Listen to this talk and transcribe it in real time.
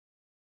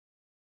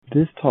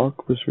This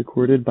talk was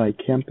recorded by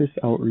Campus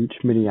Outreach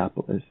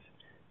Minneapolis,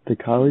 the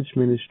College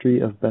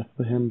Ministry of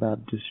Bethlehem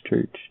Baptist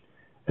Church,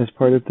 as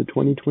part of the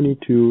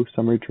 2022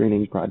 Summer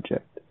Training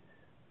Project.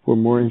 For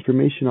more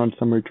information on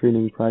Summer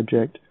Training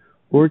Project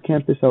or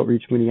Campus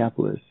Outreach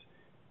Minneapolis,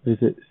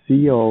 visit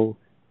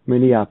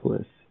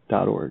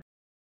cominneapolis.org.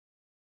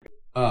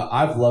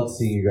 I've loved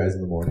seeing you guys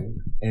in the morning,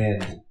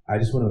 and I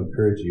just want to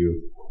encourage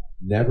you,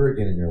 never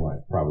again in your life,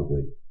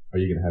 probably, are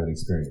you going to have an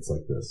experience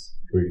like this,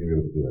 where you're going to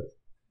be able to do it.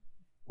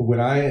 When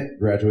I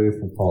graduated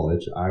from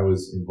college, I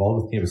was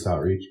involved with Campus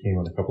Outreach, came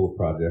on a couple of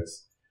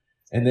projects,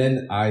 and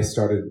then I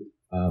started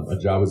a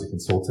job as a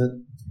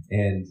consultant,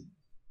 and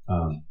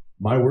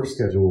my work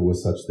schedule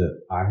was such that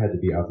I had to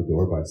be out the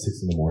door by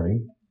 6 in the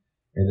morning,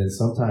 and then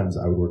sometimes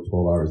I would work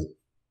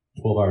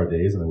 12-hour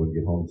days, and I wouldn't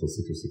get home until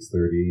 6 or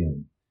 6:30,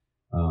 and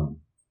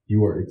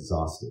you are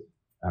exhausted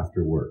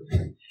after work.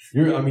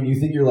 You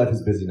think your life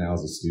is busy now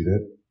as a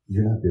student.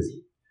 You're not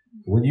busy.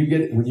 When you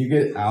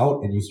get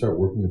out and you start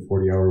working a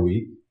 40-hour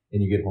week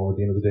and you get home at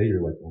the end of the day,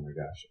 you're like, oh my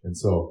gosh. And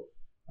so,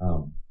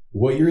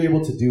 what you're able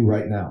to do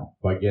right now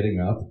by getting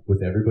up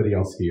with everybody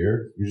else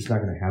here, you're just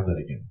not going to have that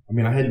again.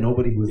 I had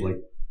nobody who was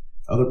like,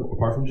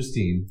 apart from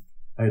Justine,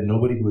 I had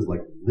nobody who was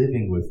like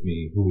living with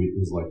me who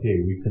was like,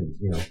 hey, we can,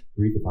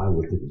 read the Bible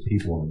with different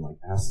people and like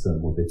ask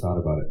them what they thought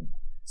about it.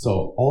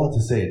 So all that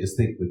to say, I just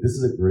think like this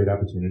is a great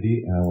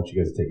opportunity, and I want you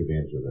guys to take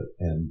advantage of it,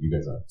 and you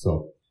guys are.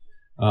 So,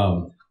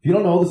 if you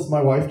don't know, this is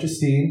my wife,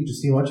 Justine.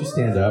 Justine, why don't you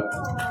stand up?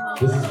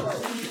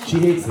 She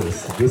hates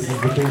this. This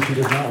is the thing she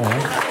does not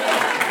want.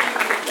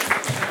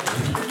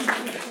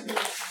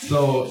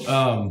 So,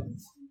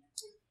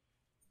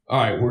 all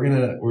right, we're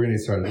gonna get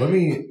started. Let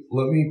me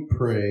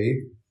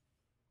pray,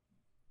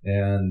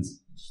 and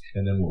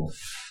then we'll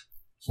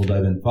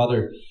dive in.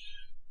 Father,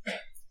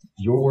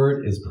 your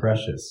word is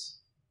precious.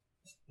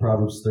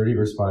 Proverbs 30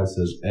 verse 5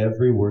 says,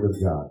 every word of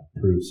God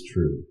proves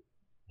true.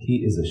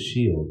 He is a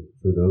shield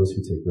for those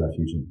who take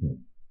refuge in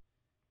him.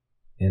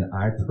 And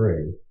I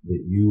pray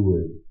that you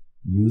would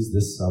use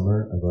this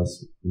summer of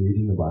us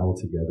reading the Bible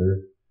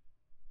together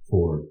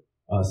for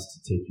us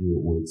to take your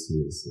word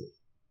seriously.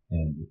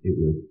 And it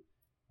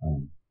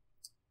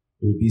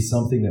would be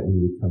something that we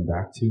would come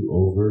back to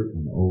over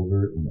and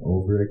over and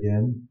over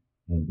again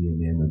and be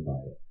enamored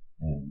by it.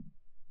 And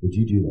would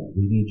you do that?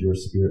 We need your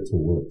spirit to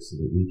work so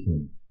that we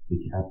can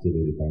be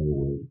captivated by your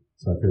word.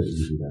 So I pray that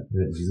you do that.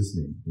 In Jesus'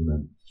 name,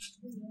 amen.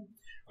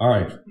 All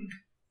right.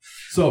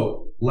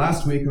 So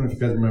last week, I don't know if you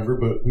guys remember,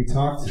 but we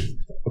talked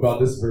about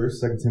this verse,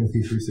 2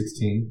 Timothy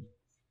 3:16.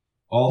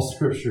 All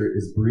scripture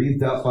is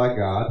breathed out by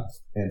God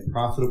and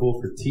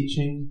profitable for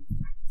teaching,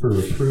 for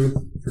reproof,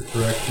 for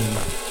correction,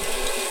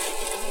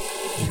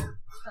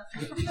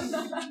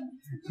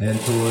 and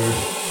for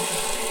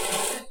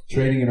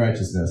training in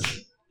righteousness.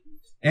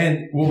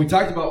 And what we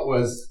talked about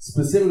was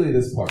specifically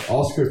this part.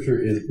 All scripture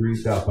is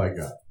breathed out by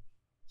God.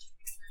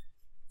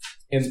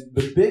 And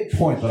the big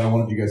point that I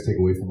wanted you guys to take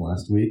away from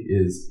last week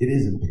is it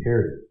is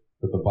imperative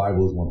that the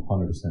Bible is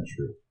 100%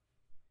 true.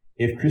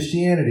 If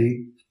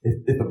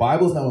the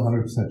Bible is not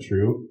 100%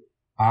 true,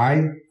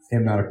 I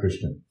am not a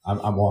Christian.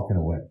 I'm walking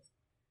away.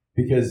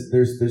 Because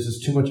there's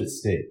just too much at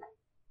stake.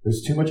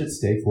 There's too much at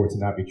stake for it to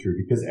not be true.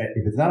 Because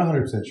if it's not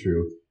 100%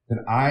 true,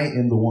 then I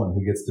am the one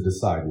who gets to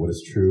decide what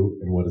is true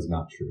and what is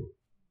not true.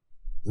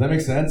 Does that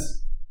make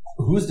sense?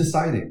 Who's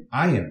deciding?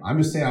 I am. I'm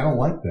just saying I don't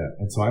like that,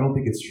 and so I don't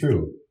think it's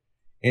true.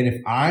 And if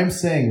I'm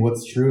saying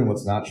what's true and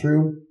what's not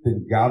true,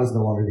 then God is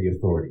no longer the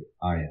authority.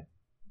 I am.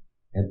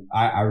 And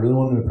I really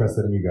want to impress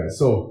that on you guys.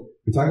 So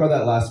we talked about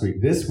that last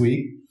week. This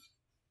week,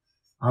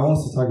 I want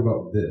us to talk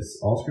about this.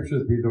 All scripture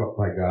is breathed out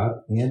by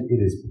God, and it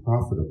is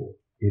profitable.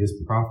 It is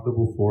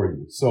profitable for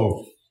you.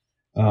 So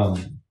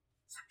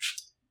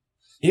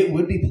it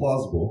would be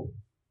plausible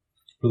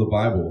for the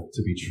Bible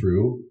to be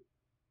true,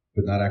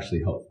 but not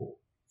actually helpful.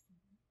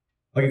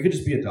 Like it could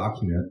just be a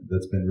document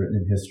that's been written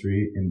in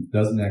history and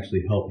doesn't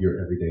actually help your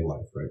everyday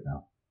life right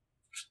now.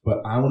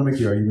 But I want to make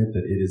the argument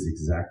that it is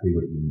exactly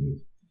what you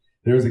need.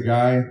 There's a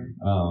guy,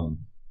 you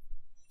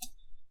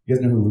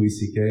guys know who Louis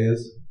C.K.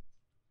 is?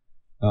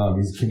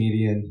 He's a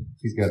comedian.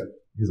 He's got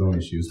his own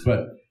issues.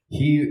 But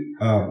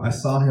I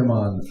saw him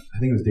on, I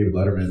think it was David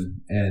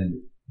Letterman,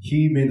 and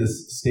he made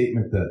this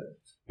statement that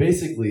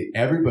basically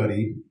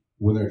everybody,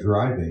 when they're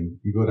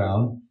driving, you go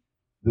down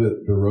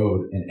the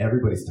road and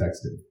everybody's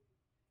texting.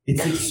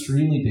 It's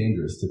extremely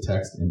dangerous to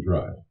text and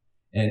drive.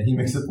 And he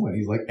makes a point.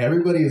 He's like,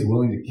 everybody is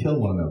willing to kill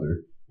one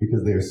another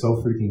because they are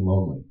so freaking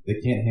lonely. They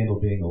can't handle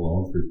being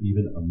alone for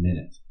even a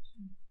minute.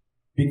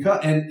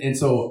 And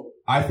so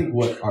I think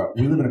we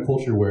live in a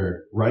culture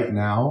where right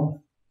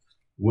now,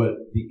 what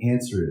the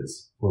answer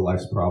is for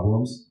life's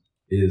problems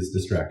is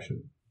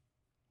distraction.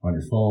 On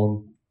your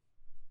phone,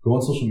 go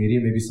on social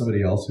media, maybe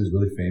somebody else who's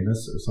really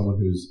famous or someone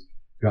who's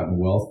gotten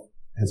wealth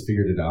has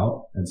figured it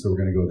out, and so we're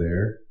going to go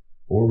there,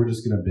 or we're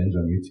just going to binge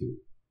on YouTube.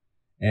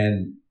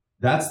 And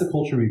that's the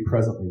culture we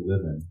presently live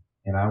in,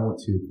 and I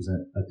want to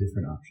present a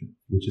different option,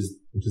 which is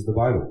the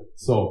Bible.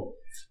 So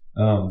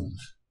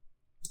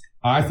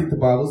I think the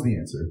Bible is the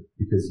answer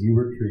because you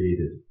were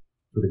created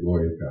for the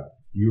glory of God.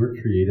 You were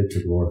created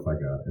to glorify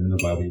God. And in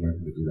the Bible, you learn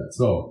how to do that.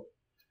 So,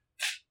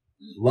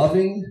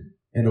 loving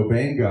and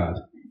obeying God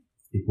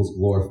equals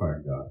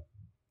glorifying God.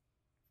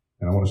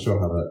 And I want to show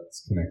how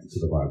that's connected to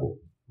the Bible.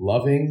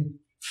 Loving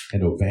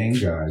and obeying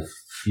God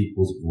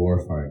equals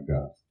glorifying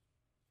God.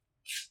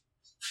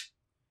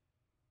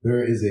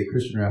 There is a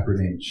Christian rapper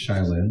named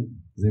Shai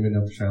Linne. Does anybody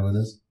know who Shai Linne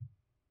is?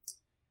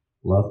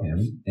 Love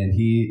him. And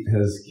he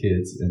has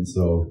kids, and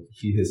so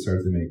he has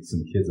started to make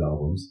some kids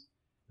albums.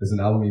 There's an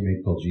album he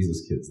made called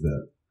Jesus Kids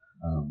that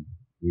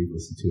we've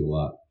listened to a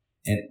lot.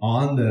 And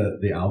on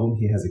the album,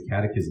 he has a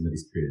catechism that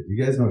he's created. Do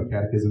you guys know what a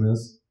catechism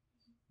is?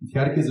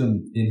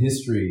 Catechism, in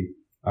history,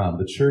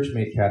 the church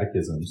made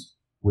catechisms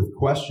with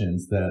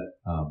questions that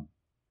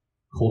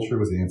culture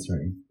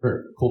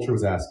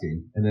was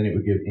asking, and then it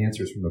would give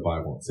answers from the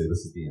Bible and say,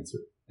 this is the answer.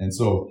 And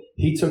so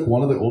he took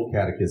one of the old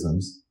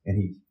catechisms and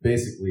he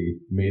basically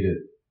made it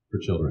for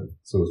children.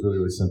 So it was really,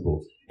 really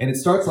simple. And it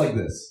starts like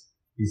this.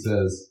 He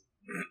says,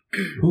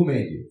 who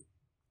made you?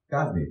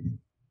 God made me.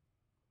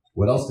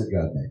 What else did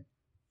God make?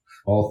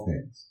 All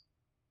things.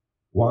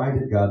 Why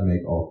did God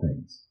make all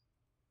things?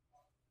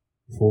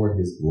 For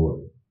his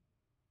glory.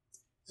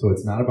 So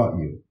it's not about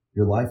you.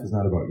 Your life is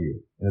not about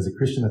you. And as a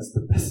Christian, that's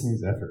the best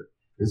news ever.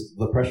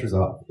 The pressure's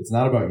off. It's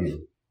not about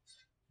you.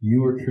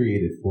 You were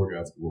created for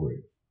God's glory.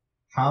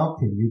 How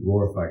can you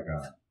glorify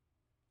God?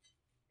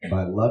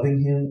 By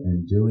loving him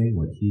and doing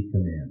what he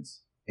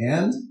commands.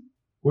 And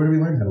where do we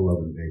learn how to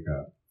love and obey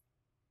God?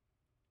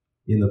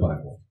 In the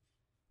Bible.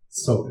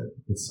 It's so good.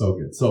 It's so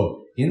good.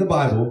 So in the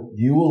Bible,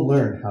 you will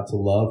learn how to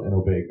love and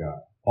obey God.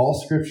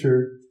 All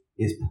scripture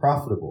is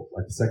profitable,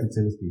 like 2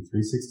 Timothy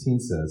 3:16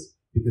 says,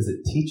 because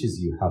it teaches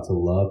you how to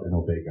love and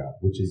obey God,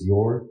 which is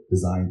your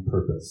designed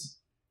purpose.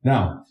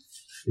 Now,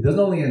 it doesn't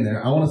only end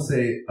there. I want to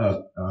say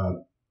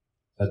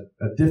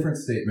a different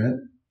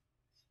statement.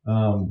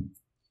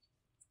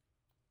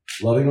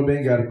 Loving and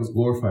obeying God equals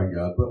glorifying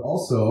God, but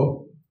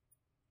also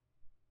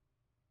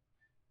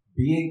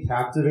being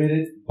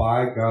captivated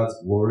by God's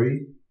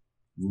glory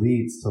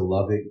leads to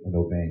loving and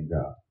obeying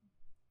God.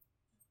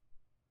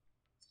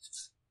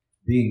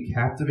 Being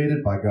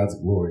captivated by God's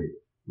glory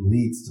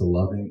leads to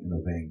loving and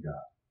obeying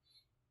God.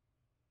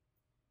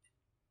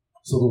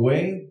 So the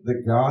way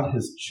that God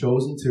has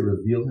chosen to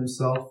reveal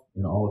himself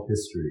in all of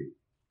history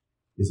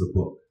is a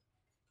book.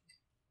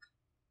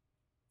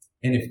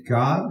 And if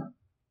God,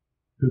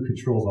 who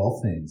controls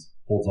all things,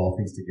 holds all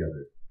things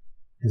together,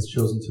 has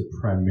chosen to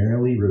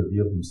primarily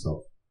reveal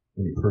himself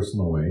in a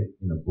personal way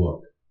in a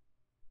book,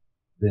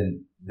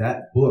 then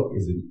that book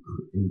is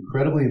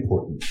incredibly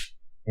important,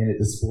 and it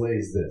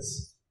displays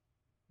this,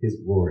 his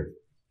glory.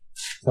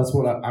 That's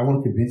what I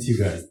want to convince you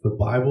guys. The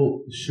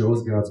Bible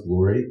shows God's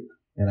glory,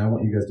 and I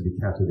want you guys to be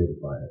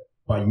captivated by it.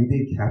 By you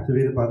being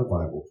captivated by the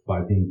Bible,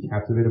 by being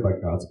captivated by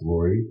God's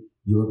glory,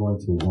 you are going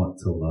to want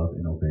to love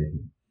and obey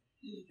him.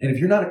 And if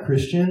you're not a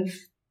Christian,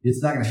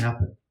 it's not going to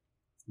happen.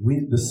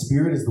 The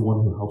Spirit is the one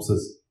who helps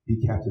us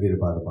be captivated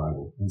by the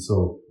Bible. And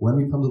so when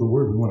we come to the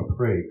Word, we want to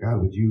pray,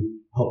 God, would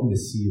you help me to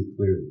see you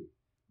clearly?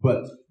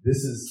 But this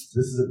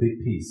is a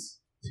big piece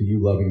to you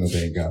loving and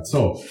obeying God.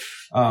 So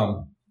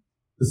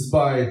this is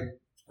by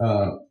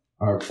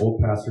our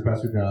old pastor,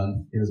 Pastor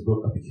John, in his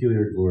book, A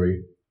Peculiar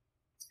Glory.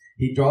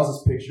 He draws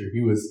this picture.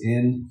 He was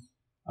in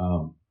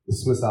the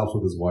Swiss Alps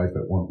with his wife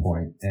at one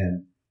point,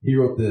 and he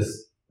wrote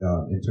this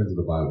in terms of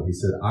the Bible. He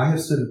said, I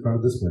have stood in front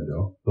of this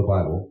window, the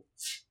Bible,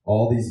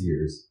 all these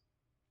years,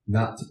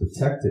 not to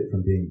protect it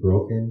from being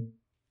broken,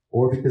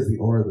 or because the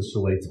owner of the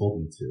chalet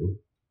told me to,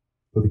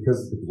 but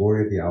because of the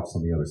glory of the Alps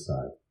on the other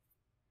side.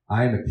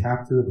 I am a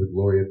captive of the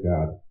glory of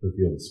God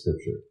revealed in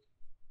Scripture.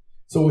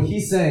 So what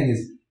he's saying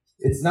is,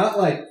 it's not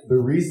like the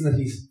reason that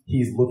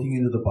he's looking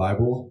into the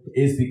Bible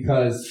is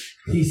because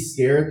he's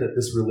scared that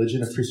this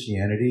religion of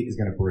Christianity is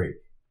going to break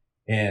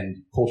and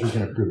culture's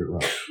going to prove it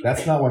wrong.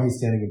 That's not why he's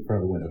standing in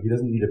front of the window. He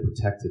doesn't need to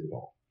protect it at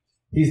all.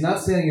 He's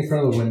not standing in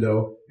front of the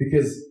window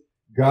because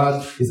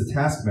God is a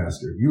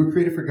taskmaster. You were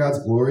created for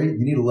God's glory.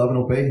 You need to love and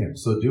obey him,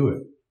 so do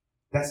it.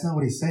 That's not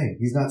what he's saying.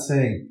 He's not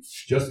saying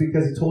just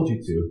because he told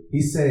you to.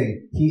 He's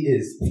saying he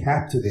is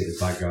captivated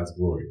by God's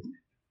glory.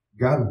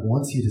 God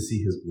wants you to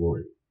see his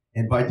glory.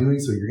 And by doing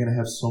so, you're going to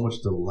have so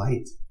much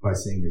delight by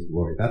seeing his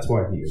glory. That's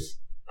why he is.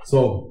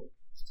 So,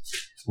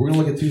 we're going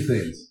to look at two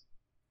things.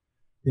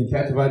 Being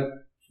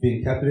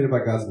captivated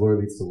by God's glory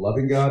leads to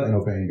loving God and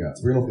obeying God.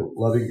 So we're going to look at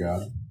loving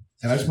God.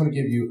 And I just want to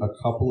give you a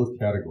couple of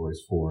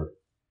categories for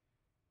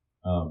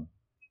how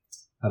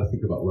to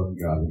think about loving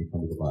God when you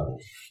come to the Bible.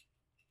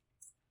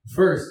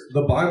 First,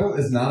 the Bible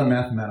is not a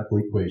mathematical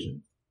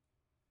equation.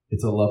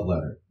 It's a love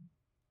letter.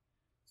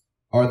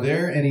 Are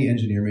there any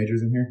engineer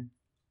majors in here?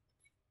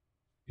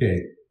 Okay,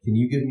 can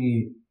you give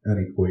me an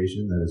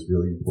equation that is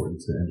really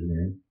important to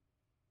engineering?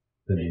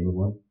 The name of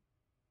one?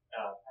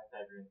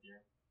 Pythagorean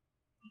theorem.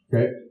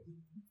 Okay.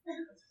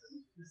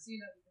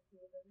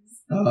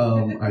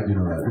 I do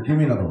know that. But give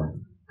me another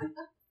one.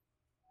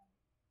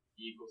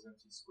 E equals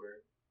mc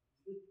squared.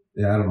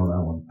 Yeah, I don't know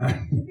that one.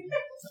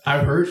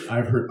 I've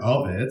heard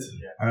of it.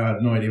 Yeah. I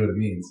have no idea what it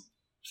means.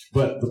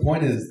 But the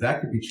point is,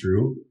 that could be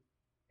true,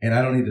 and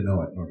I don't need to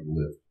know it in order to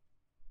live.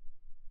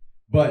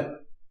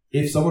 But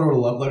if someone wrote a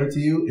love letter to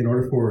you, in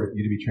order for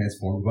you to be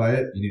transformed by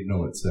it, you need to know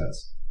what it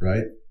says,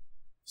 right?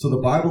 So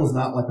the Bible is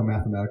not like a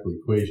mathematical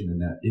equation in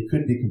that it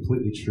could be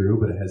completely true,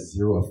 but it has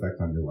zero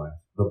effect on your life.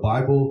 The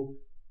Bible,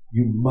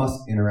 you must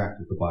interact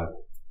with the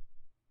Bible.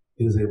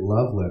 It is a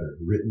love letter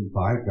written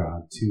by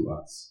God to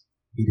us.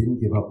 He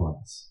didn't give up on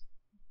us.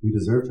 We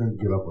deserved him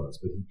to give up on us,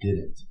 but he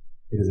didn't.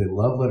 It is a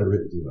love letter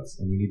written to us,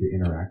 and we need to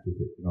interact with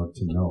it in order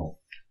to know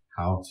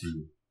how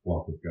to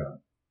walk with God.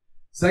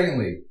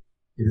 Secondly,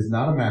 it is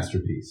not a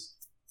masterpiece.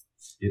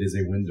 It is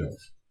a window.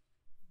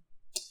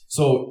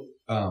 So,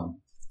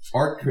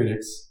 art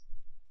critics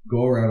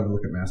go around and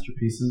look at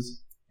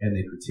masterpieces, and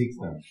they critique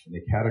them, and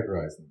they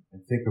categorize them,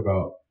 and think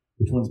about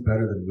which one's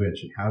better than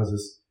which, and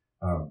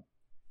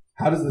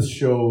how does this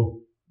show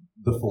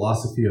the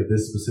philosophy of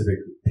this specific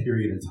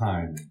period in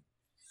time?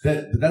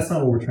 That's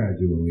not what we're trying to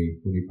do when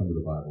we come to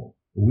the Bible.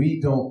 We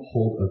don't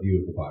hold a view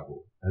of the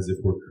Bible as if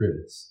we're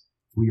critics.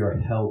 We are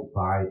held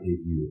by a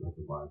view of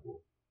the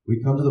Bible.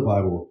 We come to the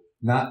Bible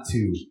not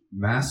to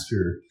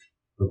master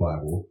the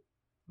Bible,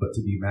 but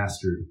to be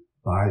mastered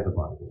by the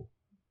Bible.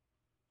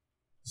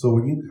 So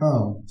when you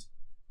come,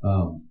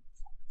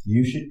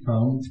 you should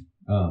come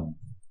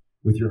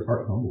with your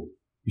heart humble.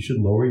 You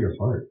should lower your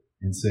heart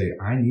and say,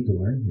 I need to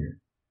learn here.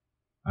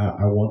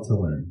 I want to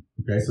learn.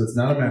 Okay, so it's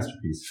not a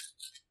masterpiece.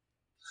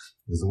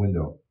 It's a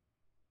window.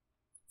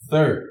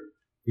 Third,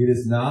 it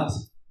is not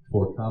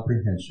for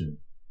comprehension.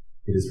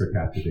 It is for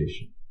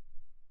captivation.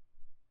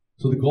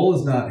 So the goal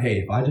is not, hey,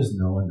 if I just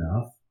know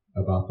enough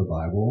about the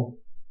Bible,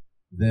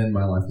 then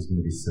my life is going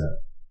to be set.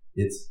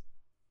 It's,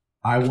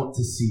 I want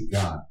to see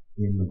God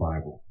in the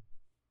Bible.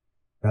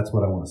 That's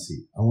what I want to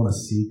see. I want to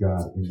see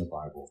God in the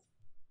Bible.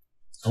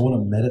 I want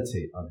to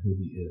meditate on who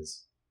he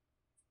is.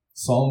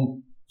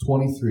 Psalm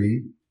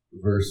 23,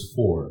 verse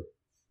 4,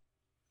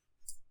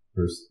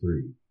 verse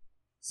 3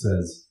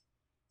 says,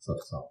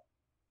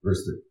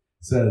 verse 3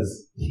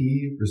 says,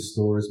 he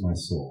restores my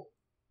soul.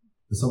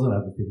 It's something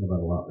I've been thinking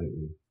about a lot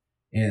lately.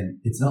 And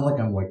it's not like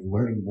I'm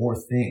learning more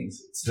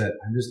things. It's that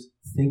I'm just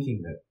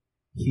thinking that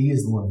he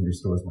is the one who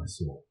restores my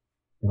soul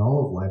in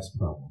all of life's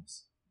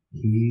problems.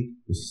 He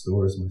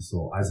restores my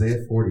soul.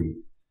 Isaiah 40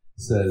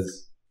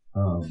 says,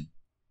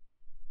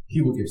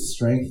 he will give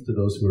strength to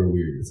those who are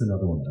weary. It's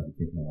another one that I've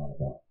been thinking a lot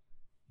about.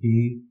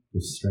 He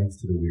gives strength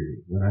to the weary.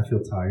 When I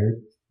feel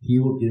tired, he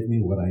will give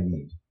me what I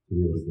need to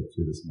be able to get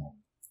through this moment.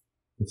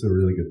 It's a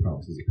really good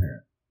promise as a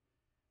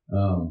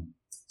parent.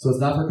 So it's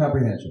not for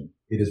comprehension.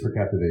 It is for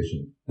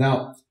captivation.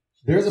 Now,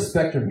 there's a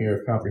spectrum here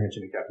of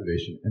comprehension and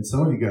captivation. And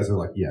some of you guys are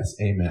like, yes,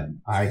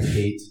 amen. I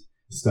hate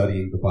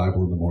studying the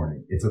Bible in the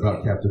morning. It's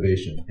about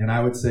captivation. And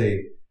I would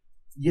say,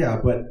 yeah,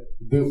 but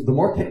the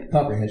more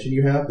comprehension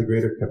you have, the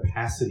greater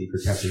capacity for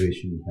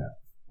captivation you have.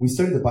 We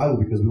study the Bible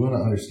because we want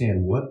to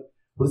understand what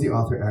is the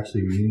author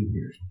actually meaning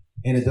here.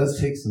 And it does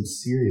take some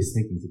serious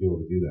thinking to be able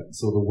to do that.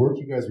 So the work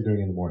you guys are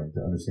doing in the morning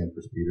to understand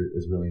 1 Peter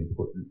is really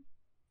important.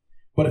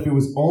 But if it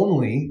was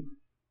only,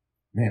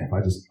 man, if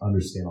I just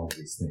understand all of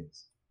these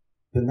things,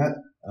 then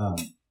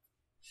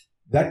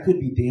that could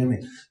be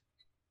damning.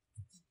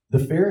 The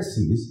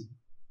Pharisees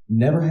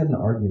never had an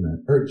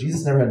argument, or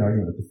Jesus never had an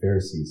argument with the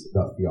Pharisees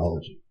about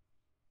theology.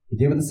 He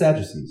did with the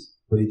Sadducees,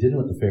 but he didn't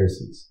with the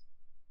Pharisees.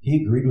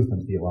 He agreed with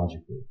them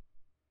theologically,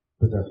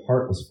 but their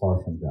heart was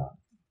far from God.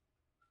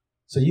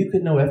 So you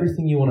could know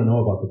everything you want to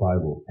know about the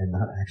Bible and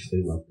not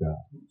actually love God.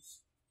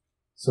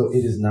 So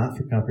it is not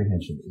for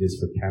comprehension. It is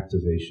for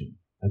captivation.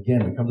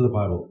 Again, we come to the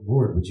Bible.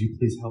 Lord, would you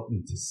please help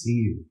me to see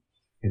you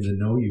and to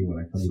know you when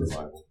I come to the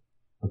Bible?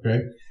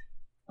 Okay?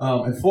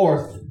 And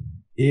fourth,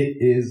 it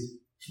is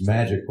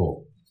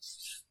magical.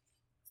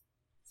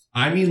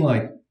 I mean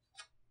like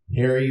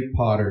Harry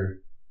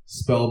Potter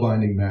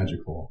spellbinding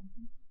magical.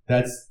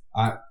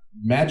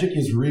 Magic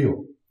is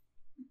real.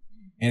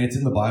 And it's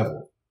in the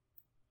Bible.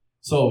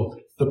 So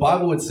the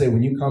Bible would say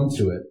when you come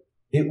to it,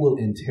 it will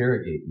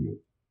interrogate you.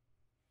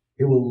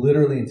 It will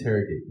literally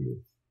interrogate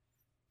you.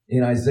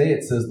 In Isaiah,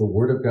 it says the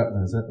word of God,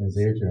 no, is that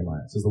Isaiah or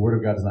Jeremiah? It says the word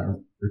of God does not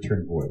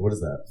return void. What is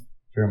that?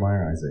 Jeremiah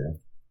or Isaiah?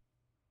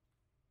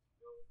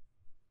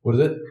 What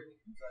is it?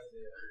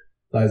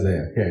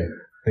 Isaiah. Okay.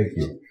 Thank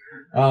you.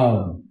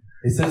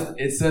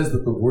 It says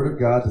that the word of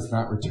God does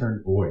not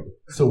return void.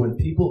 So when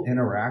people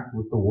interact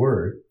with the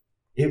word,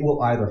 it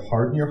will either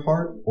harden your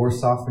heart or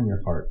soften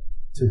your heart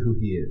to who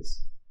he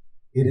is.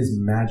 It is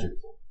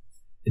magical.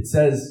 It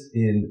says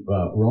in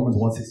Romans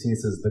 1:16, it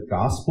says the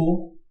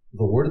gospel,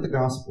 the word of the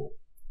gospel,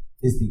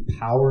 is the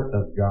power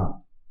of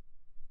God.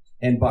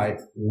 And by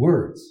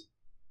words,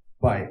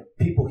 by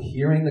people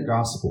hearing the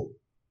gospel,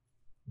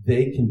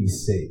 they can be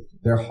saved.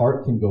 Their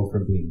heart can go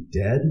from being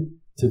dead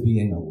to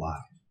being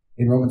alive.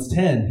 In Romans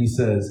 10, he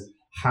says,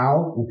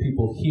 how will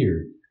people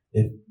hear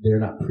if they're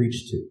not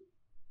preached to?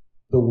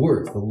 The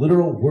words, the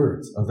literal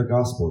words of the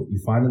gospel that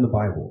you find in the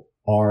Bible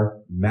are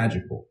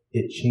magical.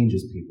 It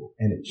changes people,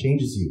 and it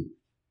changes you.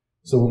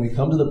 So when we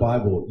come to the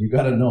Bible, you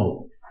got to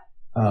know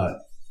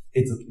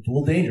it's a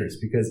little dangerous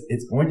because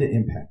it's going to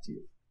impact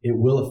you. It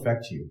will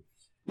affect you.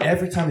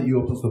 Every time that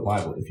you open up the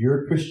Bible, if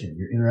you're a Christian,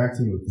 you're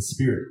interacting with the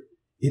Spirit,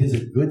 it is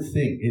a good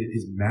thing. It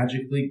is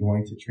magically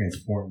going to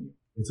transform you.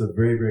 It's a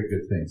very, very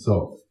good thing.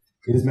 So,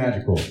 it is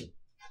magical.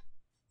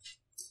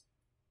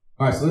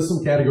 All right, so there's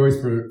some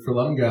categories for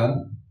loving God.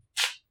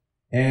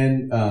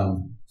 And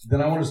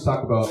then I want to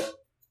talk about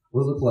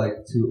what does it look like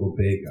to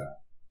obey God.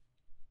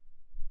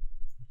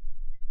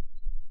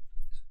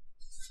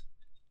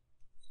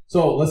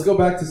 So let's go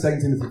back to 2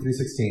 Timothy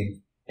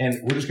 3:16, and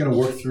we're just going to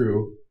work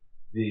through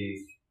the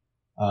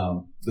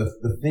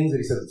things that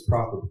he says it's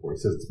profitable for. He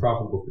says it's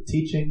profitable for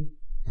teaching,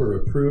 for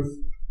reproof,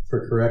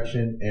 for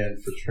correction,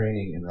 and for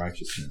training in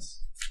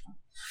righteousness.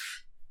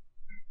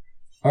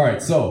 All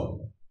right,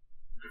 so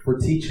for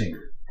teaching,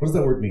 what does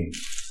that word mean?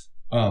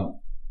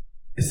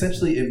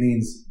 Essentially, it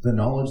means the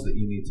knowledge that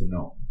you need to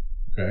know.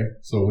 Okay,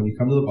 so when you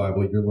come to the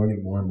Bible, you're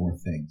learning more and more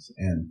things.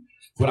 And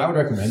what I would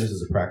recommend is,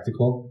 as a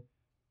practical,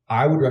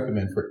 I would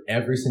recommend for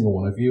every single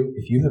one of you,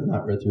 if you have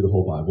not read through the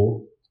whole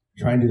Bible,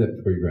 try and do that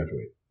before you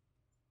graduate.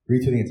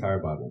 Read through the entire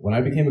Bible. When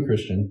I became a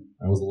Christian,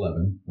 I was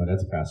 11. My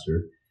dad's a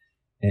pastor.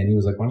 And he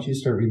was like, why don't you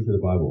start reading through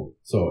the Bible?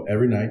 So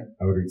every night,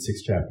 I would read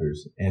 6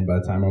 chapters. And by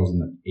the time I was in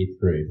the 8th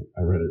grade,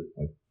 I read it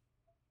like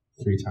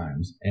 3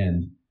 times.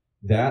 And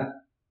that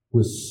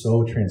was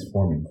so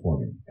transforming for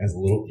me as a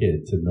little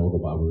kid to know the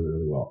Bible really,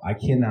 really well. I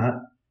cannot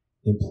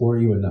implore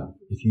you enough.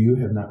 If you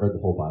have not read the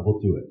whole Bible,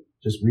 do it.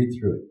 Just read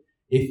through it.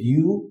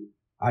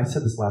 I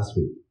said this last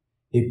week,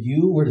 if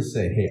you were to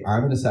say, hey,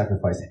 I'm going to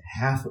sacrifice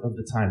half of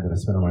the time that I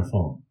spend on my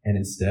phone, and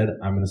instead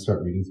I'm going to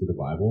start reading through the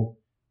Bible,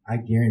 I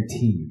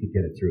guarantee you could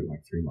get it through in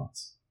like 3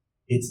 months.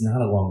 It's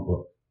not a long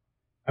book.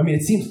 I mean,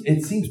 it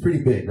seems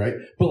pretty big, right?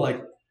 But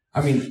like,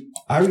 I mean,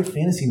 I read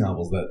fantasy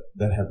novels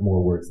that have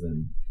more words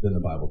than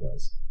the Bible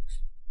does,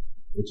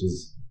 which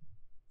is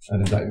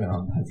an indictment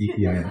on how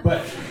geeky I am.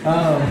 But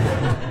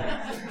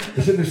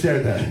I shouldn't have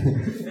shared that.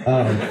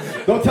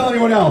 Don't tell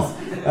anyone else.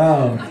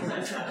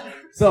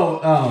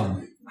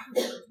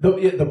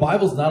 The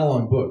Bible's not a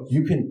long book.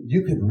 You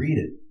could read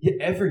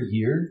it every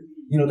year.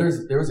 You know,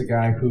 there was a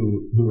guy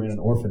who ran an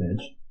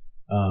orphanage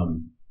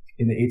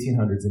in the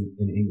 1800s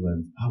in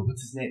England. Oh,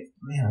 what's his name?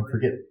 Man, I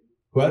forget.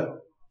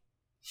 What?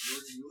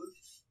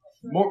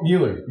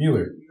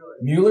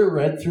 Mueller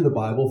read through the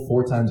Bible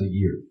 4 times a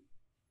year.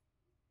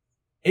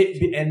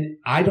 And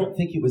I don't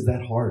think it was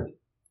that hard.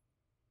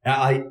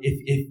 And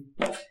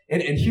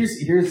here's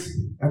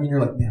I mean,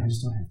 you're like, man, I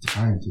just don't have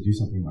time to do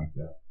something like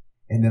that.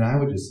 And then I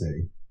would just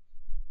say,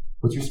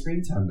 what's your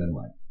screen time been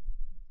like?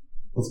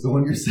 Let's go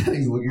in your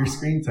settings, look at your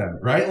screen time,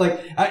 right? Like,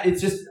 it's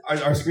just,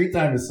 our screen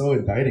time is so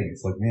indicting.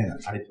 It's like, man,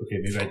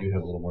 maybe I do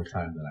have a little more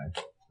time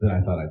than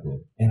I thought I did.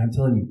 And I'm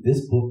telling you,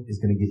 this book is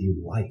going to give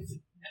you life.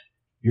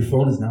 Your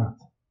phone is not.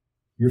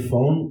 Your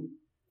phone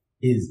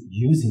is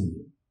using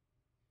you.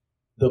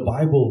 The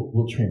Bible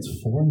will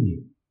transform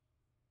you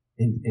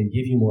and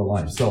give you more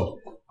life. So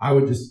I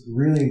would just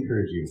really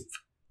encourage you,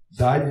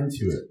 dive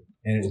into it,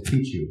 and it will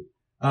teach you.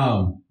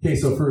 Okay,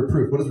 so for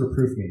reproof, what does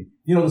reproof mean?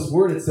 You know, this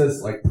word, it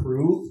says like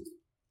prove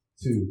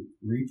to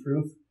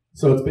reproof.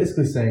 So it's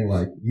basically saying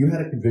like, you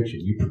had a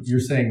conviction. You're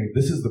saying,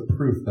 this is the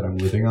proof that I'm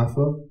living off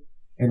of.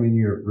 And when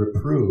you're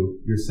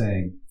reproved, you're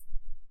saying,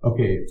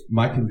 okay,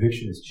 my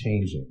conviction is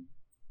changing.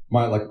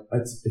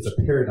 It's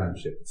a paradigm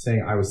shift. It's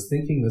saying I was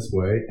thinking this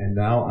way, and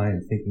now I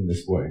am thinking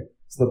this way.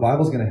 So the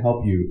Bible's going to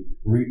help you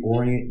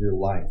reorient your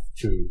life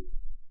to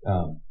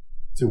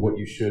what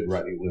you should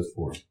rightly live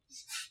for.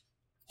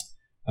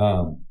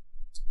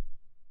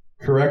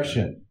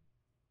 Correction.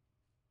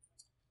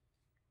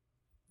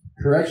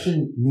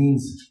 Correction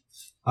means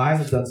I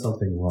have done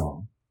something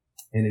wrong,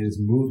 and it is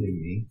moving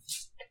me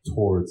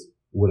towards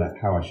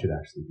how I should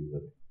actually be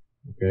living.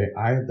 Okay?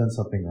 I have done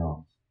something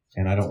wrong,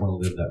 and I don't want to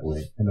live that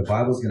way. And the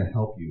Bible is going to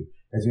help you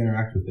as you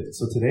interact with it.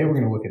 So today we're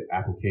going to look at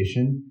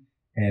application,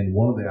 and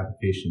one of the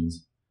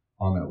applications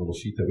on that little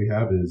sheet that we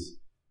have is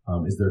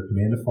there a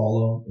command to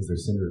follow? Is there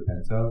sin to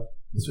repent of?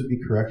 This would be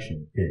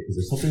correction. Okay, is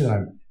there something that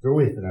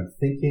I'm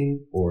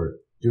thinking or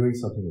doing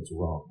something that's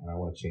wrong, and I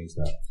want to change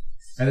that.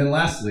 And then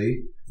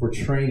lastly, for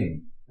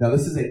training. Now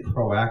this is a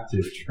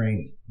proactive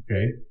training,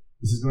 okay?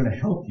 This is going to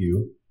help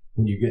you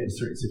when you get in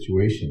certain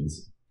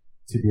situations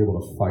to be able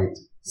to fight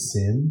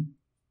sin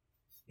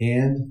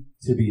and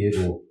to be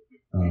able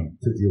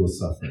to deal with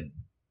suffering.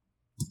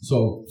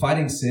 So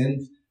fighting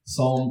sin,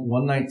 Psalm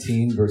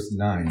 119 verse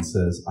 9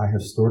 says, I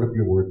have stored up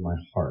your word in my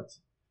heart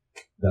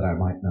that I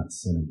might not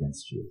sin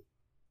against you.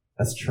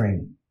 That's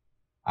training.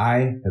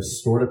 I have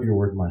stored up your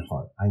word in my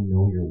heart. I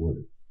know your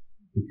word.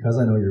 Because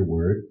I know your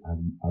word,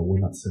 I will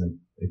not sin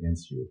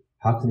against you.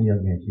 How can a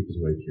young man keep his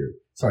way pure?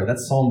 Sorry, I said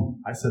Psalm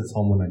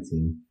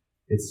 119.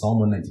 It's Psalm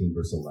 119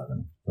 verse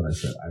 11. But I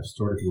said, I've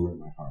stored up your word in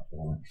my heart that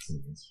I might not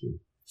sin against you.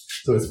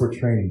 So it's for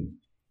training.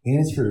 And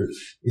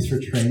it's for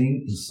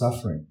training in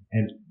suffering.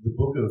 And the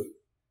book of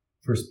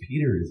 1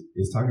 Peter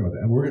is talking about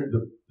that. And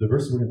the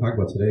verses we're going to talk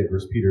about today, 1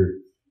 Peter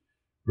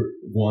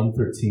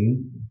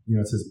 1:13,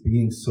 it says,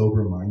 being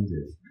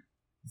sober-minded,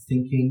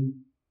 thinking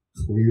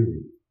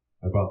clearly,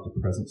 about the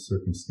present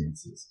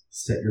circumstances.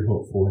 Set your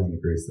hope fully on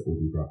the grace that will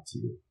be brought to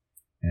you.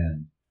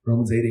 And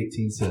Romans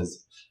 8:18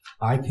 says,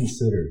 I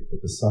consider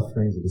that the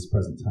sufferings of this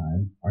present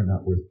time are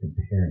not worth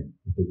comparing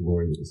with the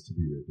glory that is to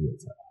be revealed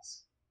to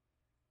us.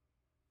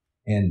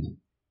 And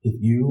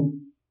if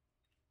you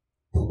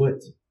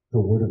put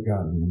the Word of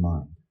God in your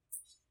mind,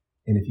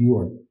 and if you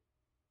are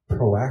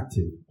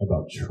proactive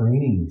about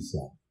training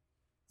yourself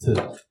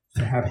to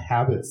have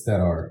habits that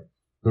are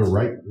the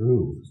right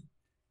groove,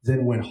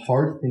 then when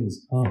hard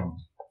things come,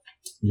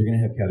 you're going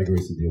to have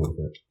categories to deal with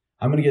it.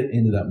 I'm going to get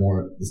into that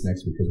more this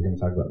next week because we're going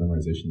to talk about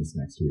memorization this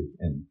next week.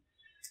 And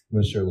I'm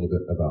going to share a little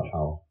bit about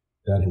how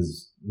that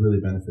has really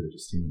benefited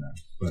Justine and I.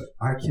 But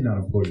I cannot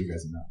implore you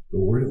guys enough. The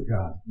Word of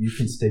God, you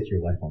can stake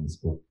your life on this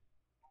book.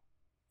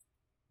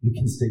 You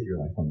can stake your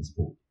life on this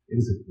book. It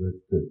is a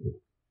good, good book.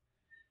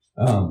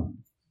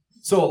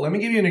 So let me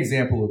give you an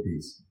example of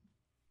these.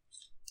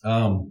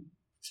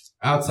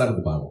 Outside of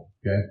the Bible,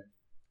 okay?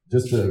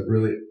 Just to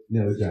really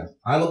nail it down.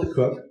 I love to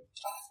cook.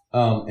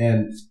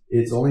 And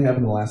it's only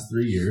happened in the last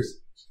 3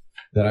 years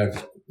that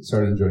I've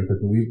started enjoying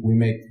cooking. We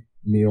make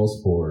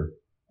meals for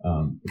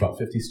about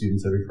 50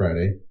 students every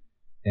Friday.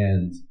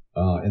 And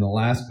in the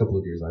last couple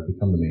of years, I've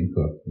become the main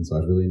cook. And so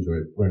I've really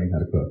enjoyed learning how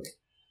to cook.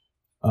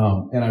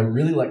 And I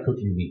really like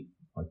cooking meat,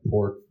 like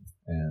pork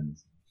and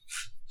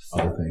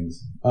other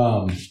things.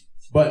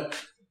 But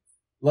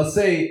let's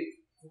say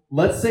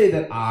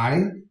that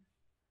I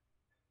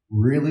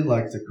really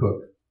like to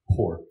cook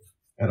pork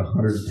at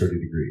 130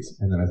 degrees,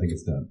 and then I think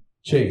it's done.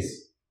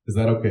 Chase, is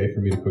that okay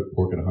for me to cook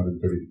pork at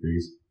 130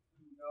 degrees?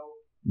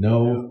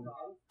 No.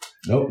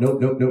 Nope.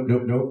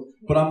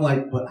 But I'm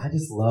like, but I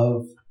just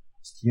love,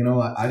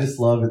 I just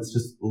love it's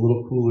just a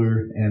little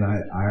cooler, and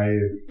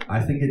I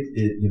think it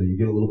you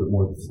get a little bit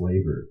more of the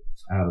flavor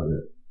out of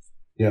it.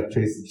 Yep,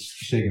 Chase is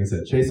shaking his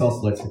head. Chase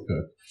also likes to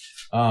cook.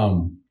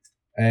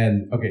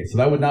 And okay, so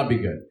that would not be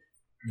good.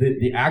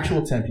 The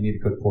actual temp you need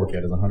to cook pork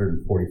at is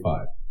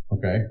 145.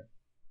 Okay,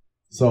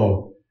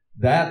 so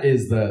that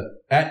is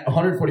at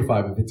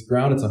 145. If it's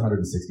ground, it's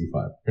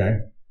 165. Okay,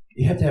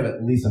 you have to have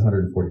at least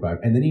 145,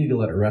 and then you need to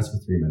let it rest for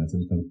 3 minutes,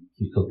 and it's going to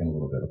keep cooking a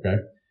little bit.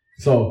 Okay,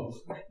 so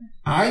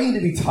I need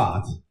to be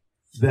taught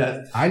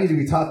that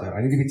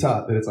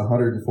it's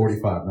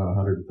 145, not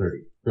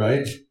 130.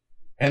 Right,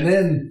 and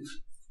then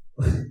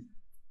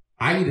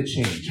I need to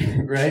change.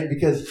 Right,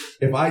 because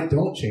if I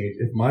don't change,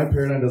 if my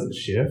paradigm doesn't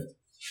shift,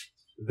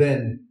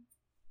 then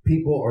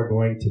people are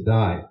going to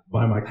die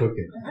by my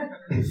cooking.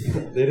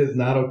 It is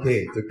not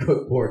okay to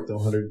cook pork to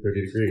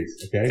 130 degrees,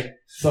 okay?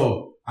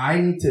 So I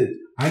need to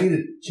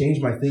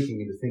change my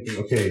thinking into thinking,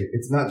 okay,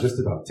 it's not just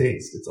about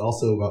taste. It's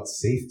also about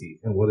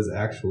safety and what is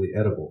actually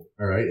edible,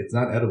 all right? It's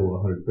not edible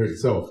at 130.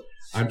 So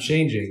I'm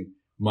changing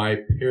my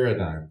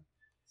paradigm.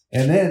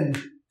 And then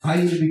I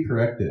need to be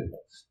corrected.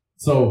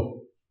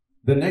 So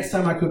the next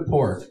time I cook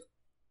pork,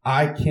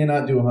 I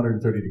cannot do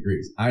 130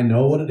 degrees. I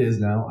know what it is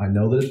now. I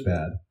know that it's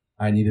bad.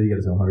 I need to get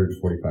it to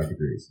 145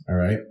 degrees. All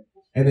right.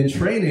 And then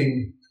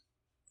training,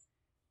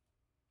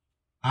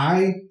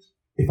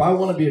 if I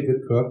want to be a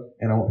good cook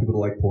and I want people to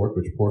like pork,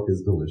 which pork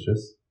is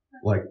delicious,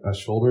 like a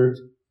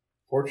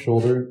pork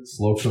shoulder,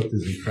 slow cooked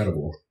is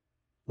incredible.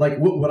 Like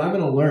what I'm going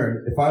to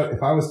learn, if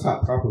I was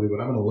taught properly, what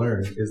I'm going to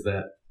learn is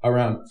that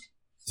around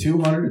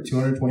 200 to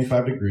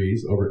 225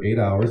 degrees over 8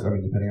 hours,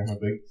 depending on how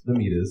big the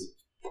meat is,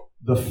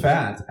 the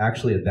fat,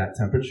 actually at that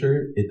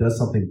temperature, it does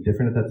something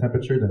different at that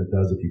temperature than it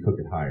does if you cook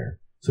it higher.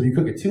 So if you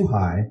cook it too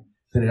high,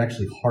 then it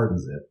actually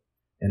hardens it,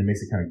 and it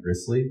makes it kind of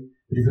gristly.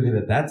 But if you cook it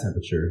at that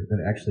temperature, then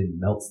it actually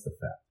melts the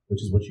fat,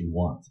 which is what you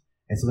want.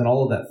 And so then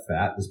all of that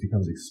fat just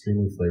becomes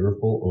extremely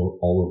flavorful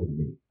all over the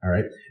meat, all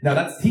right? Now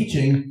that's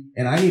teaching,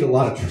 and I need a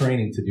lot of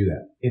training to do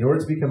that. In order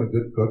to become a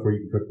good cook where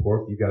you can cook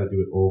pork, you've got to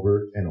do it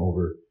over and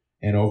over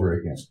and over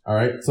again, all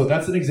right? So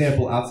that's an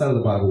example outside of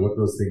the Bible what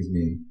those things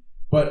mean.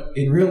 But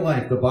in real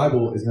life, the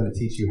Bible is going to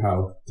teach you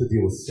how to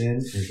deal with sin,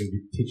 and it's going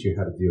to teach you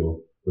how to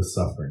deal with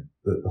suffering.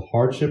 The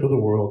hardship of the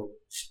world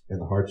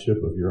and the hardship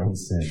of your own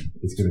sin,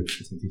 it's going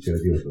to teach you how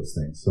to deal with those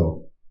things.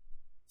 So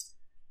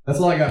that's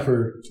all I got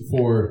for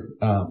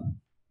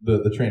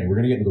the training. We're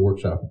going to get into the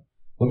workshop.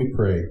 Let me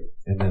pray,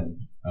 and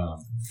then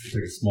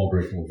take a small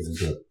break, and we'll get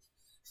into it.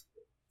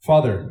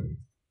 Father,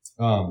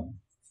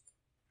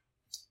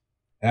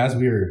 as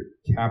we are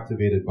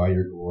captivated by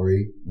your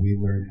glory, we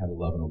learn how to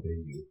love and obey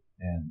you.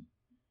 And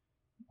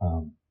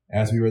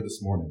as we read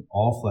this morning,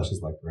 all flesh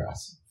is like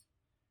grass,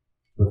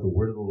 but the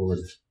word of the Lord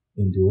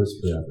endures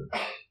forever.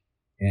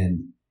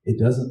 And it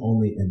doesn't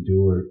only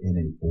endure in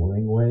a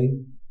boring way,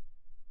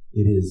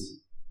 it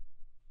is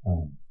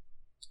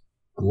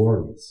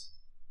glorious.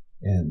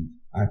 And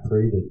I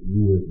pray that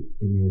you would,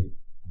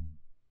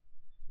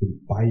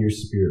 by your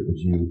Spirit, would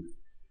you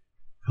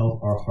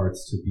help our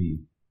hearts to be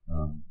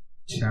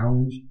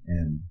challenged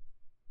and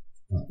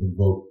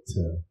invoked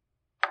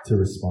to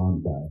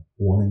respond by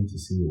wanting to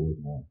see your word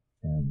more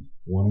and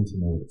wanting to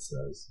know what it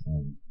says.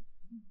 And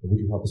would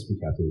you help us be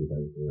captivated by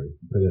your glory?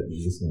 I pray that in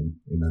Jesus' name,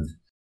 amen.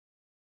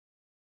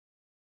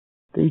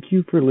 Thank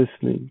you for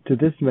listening to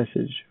this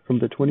message from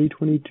the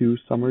 2022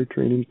 Summer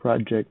Training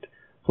Project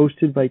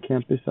hosted by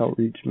Campus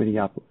Outreach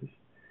Minneapolis,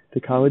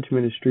 the college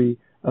ministry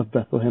of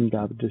Bethlehem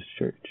Baptist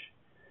Church.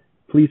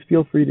 Please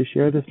feel free to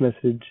share this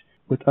message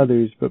with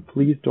others, but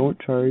please don't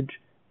charge,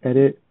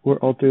 edit, or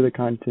alter the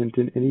content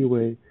in any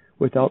way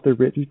without the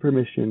written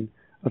permission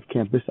of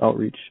Campus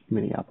Outreach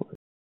Minneapolis.